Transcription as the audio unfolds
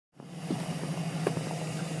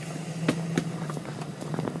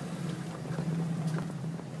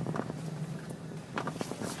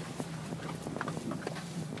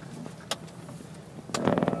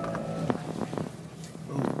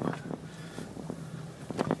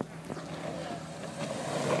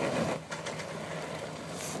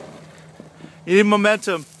You need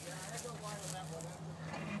momentum.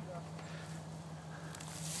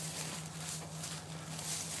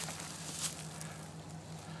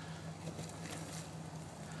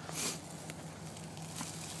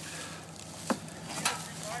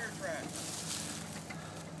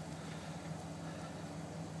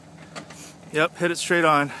 Yep, hit it straight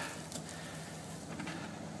on.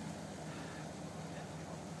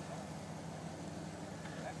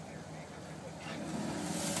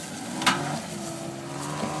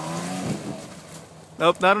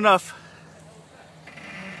 Nope, not enough.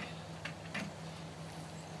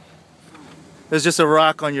 There's just a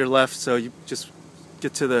rock on your left, so you just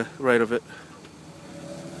get to the right of it.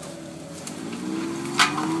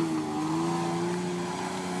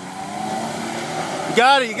 You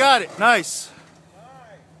got it, nice.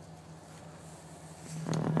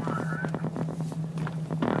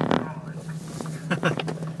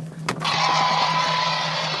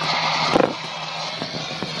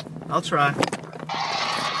 I'll try.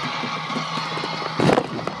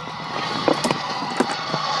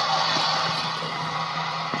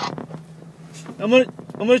 I'm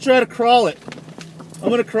gonna try to crawl it. I'm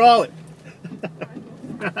gonna crawl it.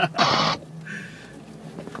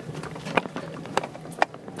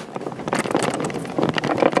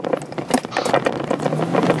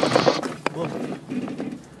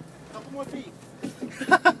 Couple more feet.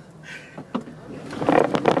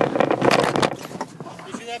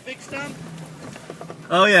 You see that big stump?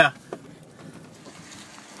 Oh yeah.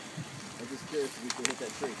 I'm just curious if we can hit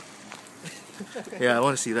that tree. Yeah, I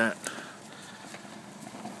want to see that.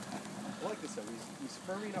 I like this though. He's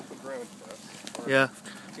firming up the ground for us. Yeah.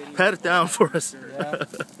 Pat it down for us. Yeah.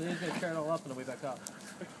 Then he's going to tear it all up on the way back up.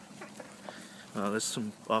 Oh, there's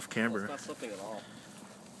some off camber. Well, it's not slipping at all.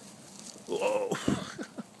 Whoa.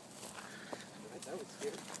 That was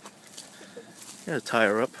scary. Yeah, tie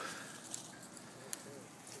her up.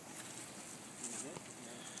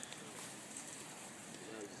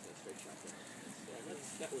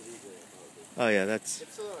 Oh yeah, that's...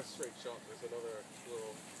 It's not a straight shot, there's another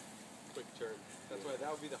little quick turn. That's why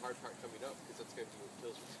that would be the hard part coming up, because that's going to be what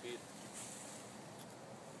kills your speed.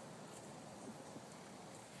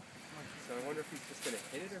 So I wonder if he's just going to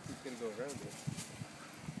hit it or if he's going to go around it.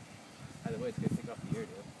 Either way, it's going to take off the air,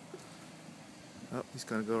 dude. Oh, he's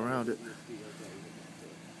gonna go around it. Yeah,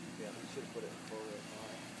 we should have put it forward.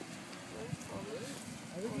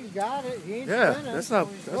 I think he's got it. He ain't Yeah, spinning, that's so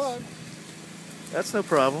not... he's good. That's no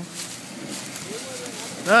problem.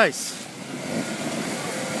 Nice.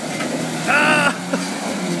 Ah!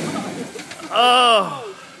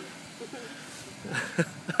 Oh!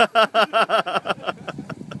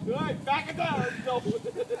 Alright, back it down. Go.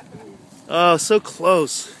 Oh, so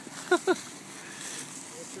close. What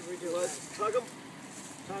should we do? Let's tug him.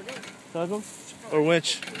 Tug him? Tug him? Or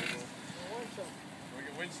winch? Can we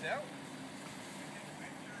get winched out?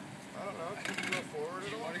 I don't know. Can you go forward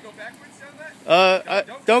at all? Want to go backwards down that?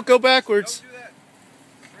 Don't go backwards. Don't do that.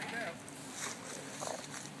 Right now.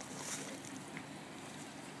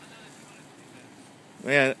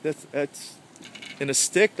 Man, that's in a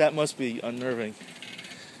stick. That must be unnerving.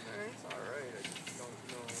 It's alright. I just don't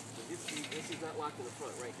know. This is not locked in the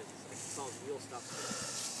front, right? Because it's solid wheel stuff.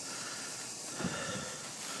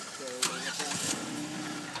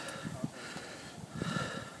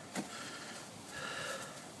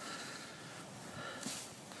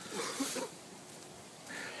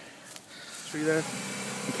 Tree there,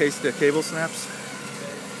 in case the cable snaps.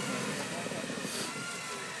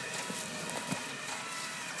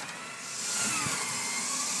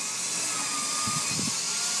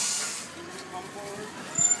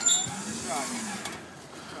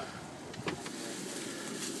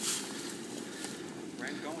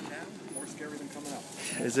 Going down, more scary than coming up.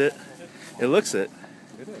 Is it? It looks it.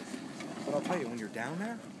 It is. But I'll tell you, when you're down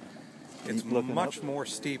there, it's looking much up. more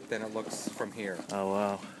steep than it looks from here. Oh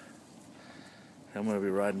wow. I'm gonna be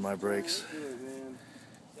riding my brakes. He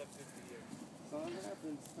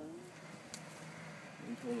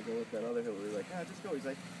told him to go with that other hill. We were like, just go. He's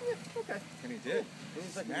like, okay. And he did. And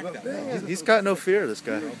he's like, Smacked that. He's got no fear, this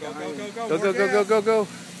guy. Go, go, go, go, Go, go, go, go, go, go, go.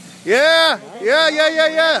 Yeah! Yeah, yeah, yeah,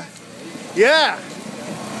 yeah. Yeah!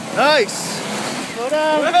 Nice! Slow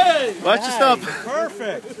down. hey! Watch your stop.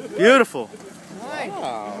 Perfect. Beautiful. Nice.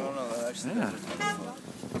 Wow. I don't know. Actually, Yeah.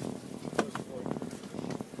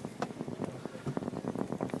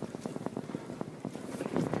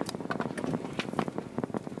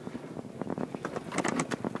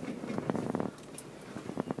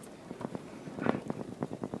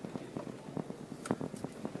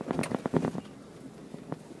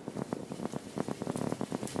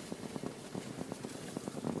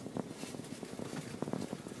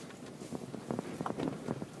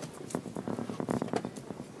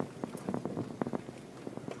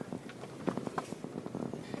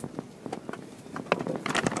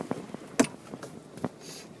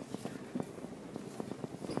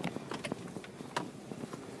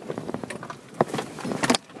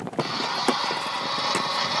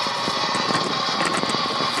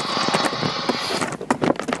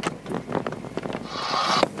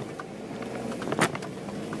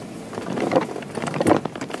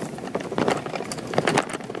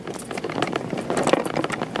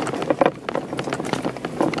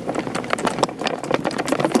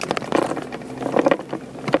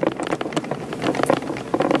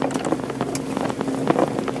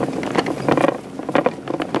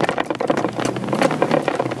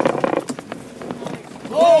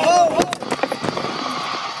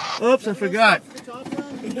 Oops, I forgot. The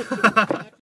top one?